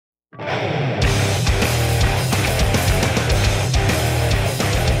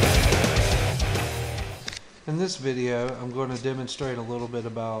this video, I'm going to demonstrate a little bit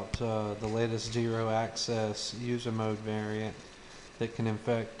about the latest ZeroAccess user mode variant that can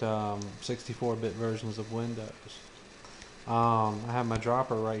infect 64-bit versions of Windows. I have my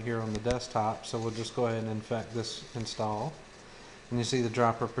dropper right here on the desktop, so we'll just go ahead and infect this install. And you see the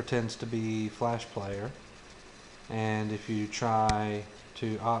dropper pretends to be Flash Player. And if you try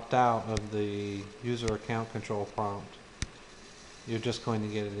to opt out of the user account control prompt, you're just going to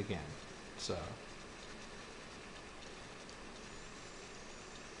get it again. So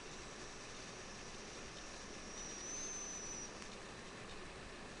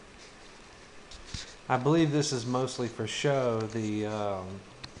I believe this is mostly for show. The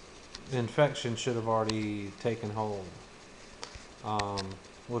infection should have already taken hold.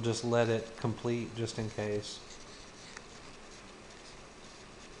 We'll just let it complete just in case.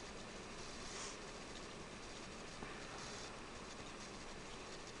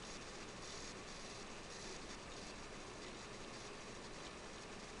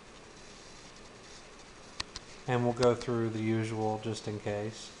 And we'll go through the usual just in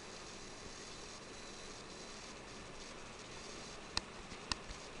case.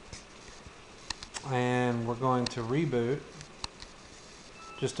 And we're going to reboot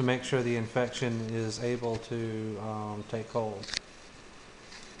just to make sure the infection is able to take hold.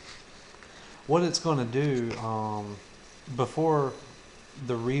 What it's going to do before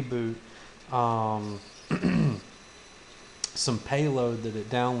the reboot, some payload that it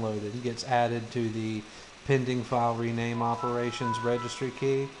downloaded gets added to the pending file rename operations registry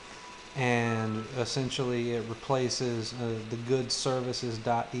key, and essentially it replaces the good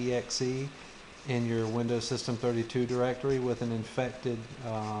services.exe in your Windows System 32 directory with an infected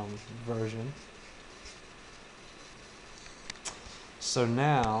version. So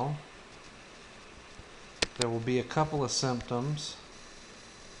now there will be a couple of symptoms.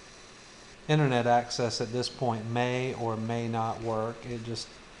 Internet access at this point may or may not work. It just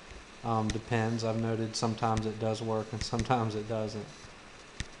depends. I've noted sometimes it does work and sometimes it doesn't.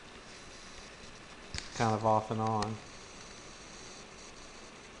 Kind of off and on.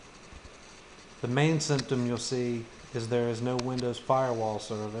 The main symptom you'll see is there is no Windows firewall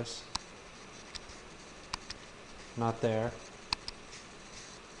service. Not there.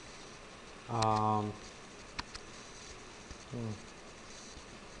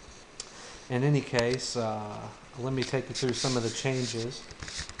 In any case, let me take you through some of the changes.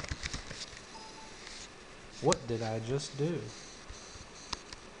 What did I just do?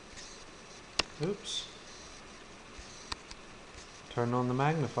 Oops. Turn on the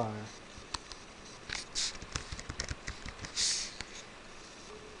magnifier.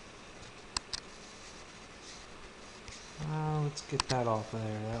 Let's get that off of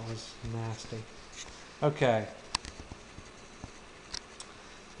there. That was nasty. Okay.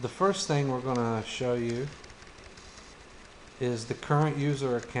 The first thing we're going to show you is the current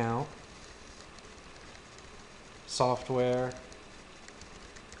user account, software,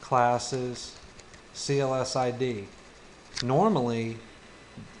 classes, CLS ID. Normally,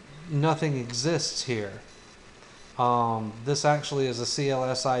 nothing exists here. This actually is a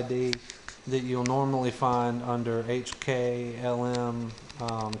CLS ID that you'll normally find under HKLM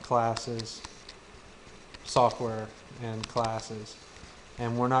classes, software and classes.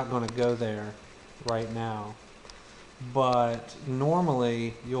 And we're not going to go there right now. But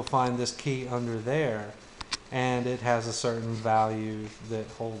normally you'll find this key under there, and it has a certain value that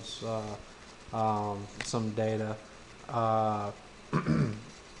holds some data.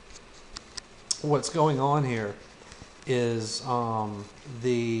 What's going on here is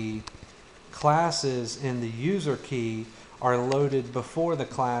the classes in the user key are loaded before the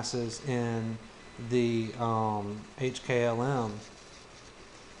classes in the HKLM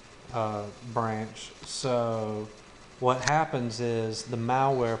branch. So what happens is the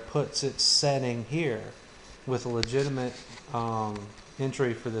malware puts its setting here with a legitimate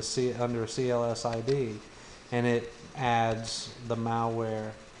entry for the under CLS ID, and it adds the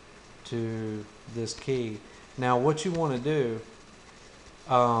malware to this key. Now what you want to do,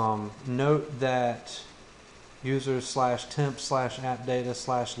 note that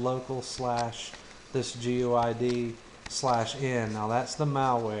users/temp/appdata/local/ this GUID/n. Now that's the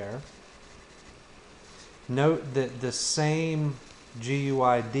malware. Note that the same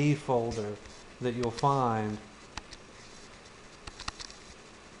GUID folder that you'll find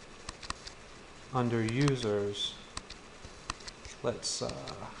under users, let's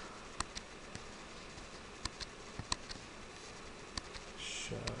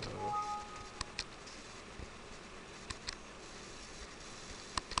show.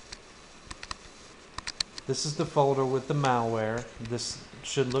 This is the folder with the malware. This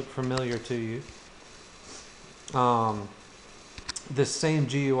should look familiar to you. this same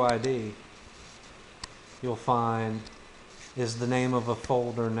GUID you'll find is the name of a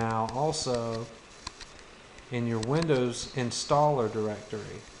folder now also in your Windows installer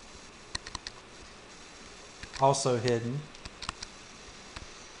directory, also hidden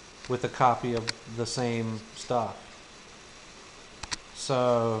with a copy of the same stuff.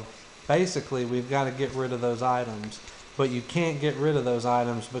 So basically we've got to get rid of those items, but you can't get rid of those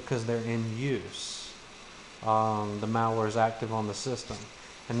items because they're in use. The malware is active on the system,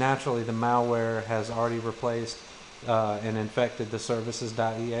 and naturally the malware has already replaced and infected the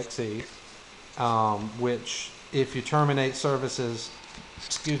services.exe, which if you terminate services,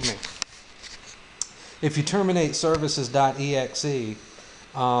 if you terminate services.exe,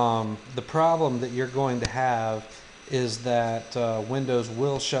 the problem that you're going to have is that Windows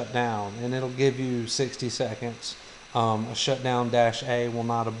will shut down, and it'll give you 60 seconds. A shutdown -A will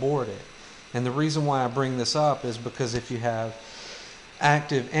not abort it. And the reason why I bring this up is because if you have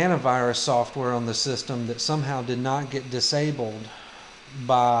active antivirus software on the system that somehow did not get disabled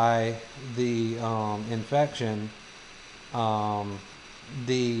by the infection,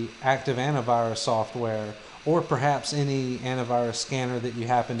 the active antivirus software, or perhaps any antivirus scanner that you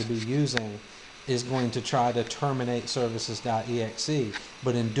happen to be using, is going to try to terminate services.exe.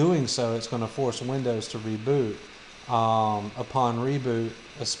 But in doing so, it's going to force Windows to reboot. Upon reboot,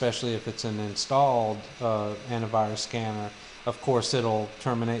 especially if it's an installed antivirus scanner, of course it'll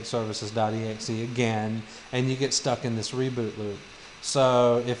terminate services.exe again, and you get stuck in this reboot loop.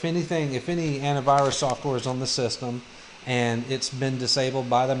 So if any antivirus software is on the system and it's been disabled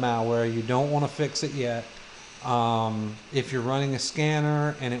by the malware, you don't want to fix it yet. If you're running a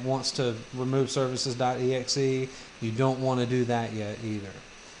scanner and it wants to remove services.exe, you don't want to do that yet either.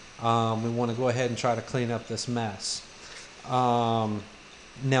 We want to go ahead and try to clean up this mess.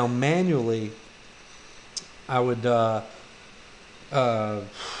 Now manually, I would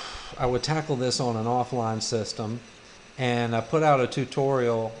tackle this on an offline system, and I put out a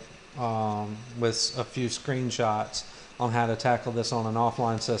tutorial with a few screenshots on how to tackle this on an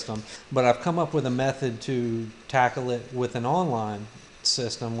offline system, but I've come up with a method to tackle it with an online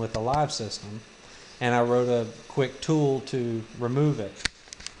system, with a live system, and I wrote a quick tool to remove it.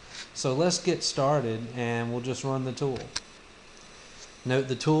 So let's get started, and we'll just run the tool. Note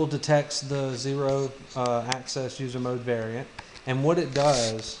the tool detects the ZeroAccess user mode variant, and what it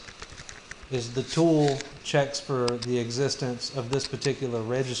does is the tool checks for the existence of this particular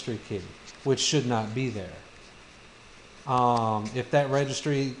registry key, which should not be there. If that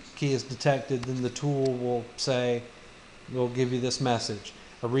registry key is detected, then the tool will give you this message: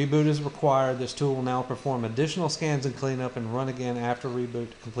 a reboot is required. This tool will now perform additional scans and cleanup and run again after reboot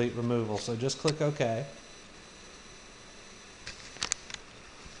to complete removal. So just click OK.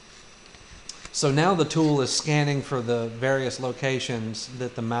 So now the tool is scanning for the various locations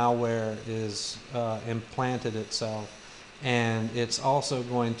that the malware is implanted itself, and it's also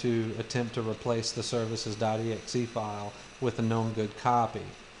going to attempt to replace the services.exe file with a known good copy.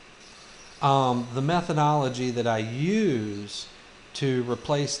 The methodology that I use to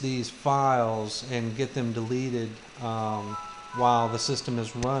replace these files and get them deleted while the system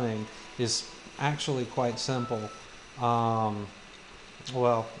is running is actually quite simple.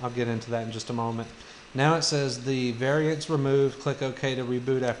 Well, I'll get into that in just a moment. Now it says the variant's removed. Click OK to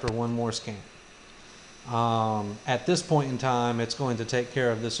reboot after one more scan. At this point in time, it's going to take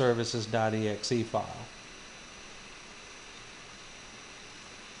care of the services.exe file.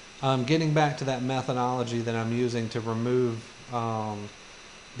 Getting back to that methodology that I'm using to remove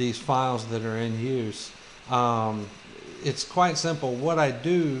these files that are in use, it's quite simple. What I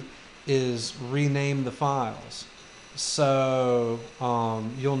do is rename the files. So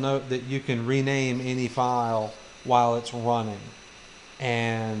you'll note that you can rename any file while it's running,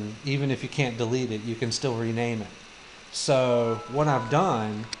 and even if you can't delete it, you can still rename it. So what I've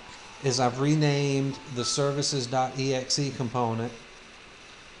done is I've renamed the services.exe component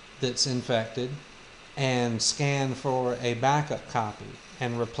that's infected and scanned for a backup copy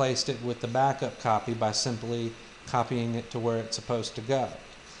and replaced it with the backup copy by simply copying it to where it's supposed to go.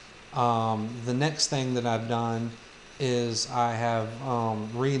 The next thing that I've done is I have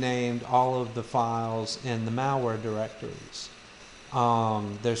renamed all of the files in the malware directories.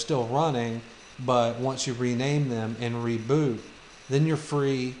 They're still running, but once you rename them and reboot, then you're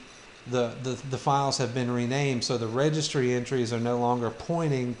free. The files have been renamed, so the registry entries are no longer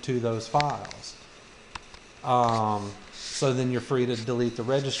pointing to those files. So then you're free to delete the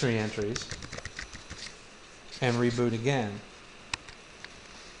registry entries and reboot again.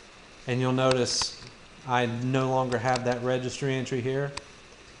 And you'll notice I no longer have that registry entry here.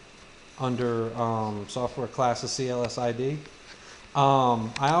 under software classes CLSID. I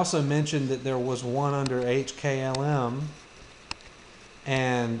also mentioned that there was one under HKLM,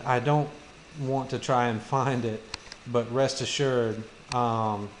 and I don't want to try and find it, but rest assured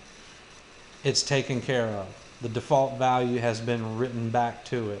it's taken care of. The default value has been written back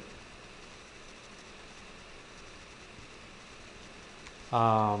to it.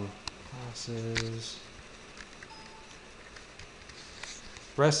 Classes.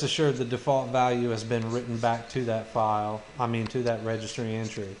 Rest assured the default value has been written back to that file, to that registry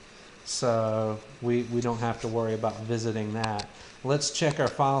entry. So we don't have to worry about visiting that. Let's check our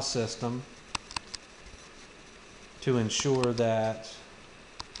file system to ensure that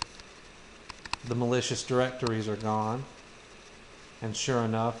the malicious directories are gone. And sure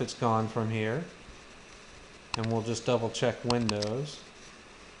enough, it's gone from here. And we'll just double check Windows,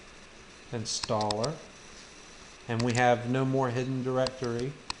 Installer. And we have no more hidden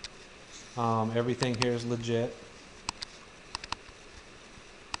directory. Everything here is legit.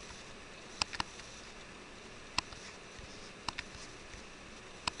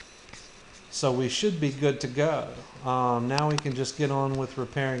 So we should be good to go. Now we can just get on with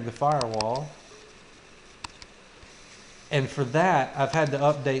repairing the firewall. And for that, I've had to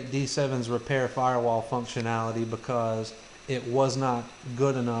update D7's repair firewall functionality because it was not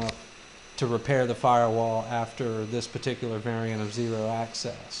good enough to repair the firewall after this particular variant of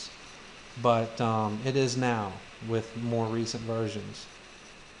ZeroAccess. But it is now with more recent versions.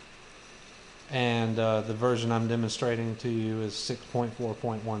 And the version I'm demonstrating to you is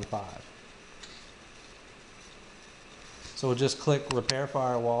 6.4.15. So we'll just click Repair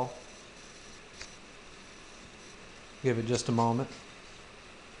Firewall. Give it just a moment.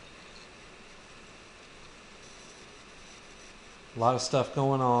 A lot of stuff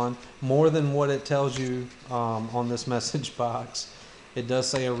going on. More than what it tells you on this message box. It does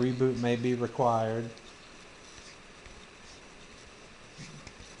say a reboot may be required.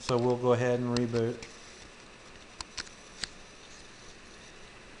 So we'll go ahead and reboot.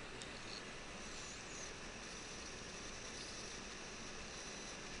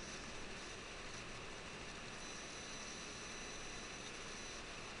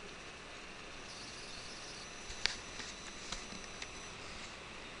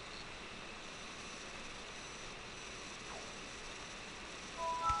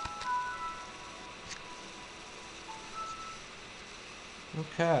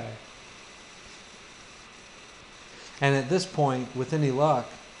 Okay. And at this point, with any luck,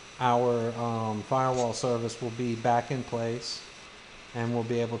 our firewall service will be back in place and we'll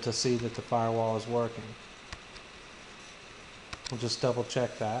be able to see that the firewall is working. We'll just double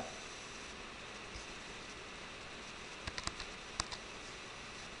check that.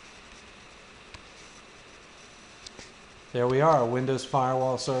 There we are. Windows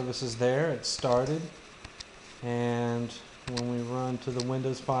firewall service is there. It's started. And when we run to the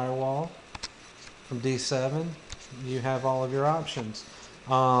Windows firewall from D7, you have all of your options.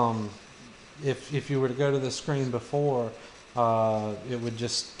 If you were to go to the screen before, it would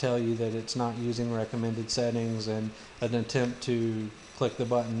just tell you that it's not using recommended settings, and an attempt to click the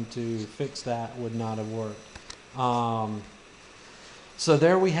button to fix that would not have worked. So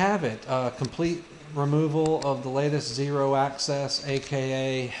there we have it. Complete removal of the latest ZeroAccess,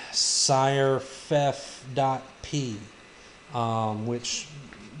 aka sirefef.p, which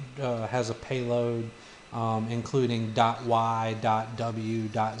has a payload including .y, .w,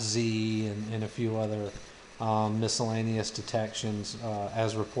 .z, and a few other miscellaneous detections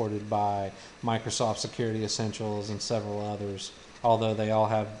as reported by Microsoft Security Essentials and several others, although they all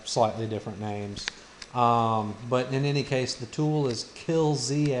have slightly different names. But in any case, the tool is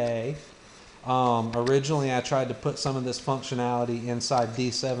KillZA. Originally I tried to put some of this functionality inside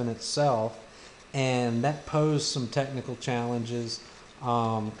D7 itself, and that posed some technical challenges,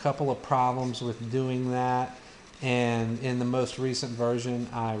 couple of problems with doing that, and in the most recent version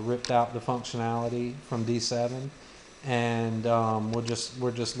I ripped out the functionality from D7, and we're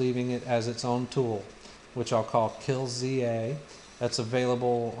just leaving it as its own tool, which I'll call KillZA. That's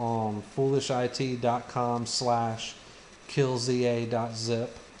available on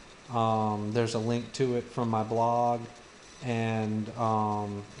foolishit.com/killza.zip. There's a link to it from my blog, and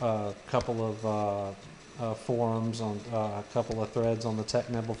a couple of forums on a couple of threads on the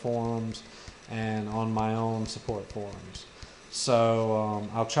TechNibble forums and on my own support forums. So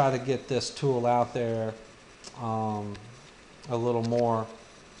I'll try to get this tool out there a little more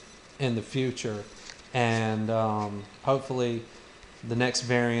in the future, and hopefully the next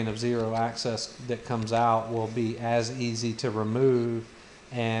variant of ZeroAccess that comes out will be as easy to remove,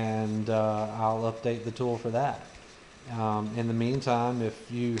 and I'll update the tool for that. In the meantime,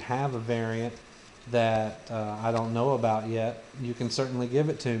 if you have a variant that I don't know about yet, you can certainly give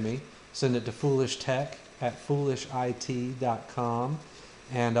it to me. Send it to foolishtech@foolishit.com,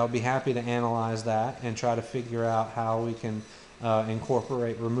 and I'll be happy to analyze that and try to figure out how we can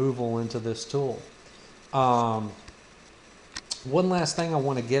incorporate removal into this tool. One last thing I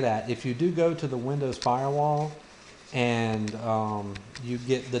want to get at: if you do go to the Windows firewall and you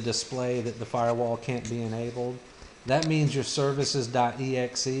get the display that the firewall can't be enabled, that means your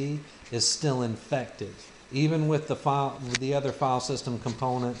services.exe is still infected. Even with the file, with the other file system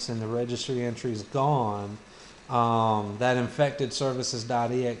components and the registry entries gone, that infected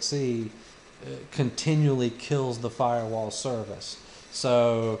services.exe continually kills the firewall service.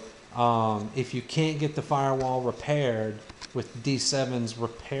 So if you can't get the firewall repaired with D7's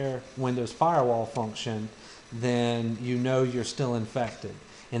repair Windows firewall function, then you know you're still infected.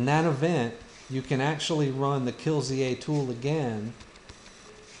 In that event, you can actually run the KillZA tool again.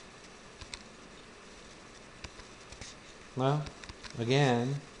 Well,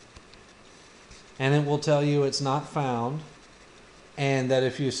 again, and it will tell you it's not found, and that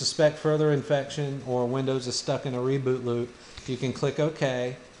if you suspect further infection or Windows is stuck in a reboot loop, you can click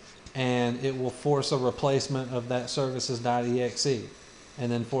OK, and it will force a replacement of that services.exe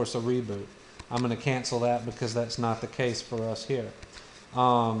and then force a reboot. I'm going to cancel that because that's not the case for us here.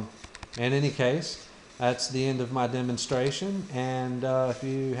 In any case, that's the end of my demonstration, and if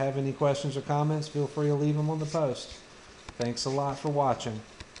you have any questions or comments, feel free to leave them on the post. Thanks a lot for watching.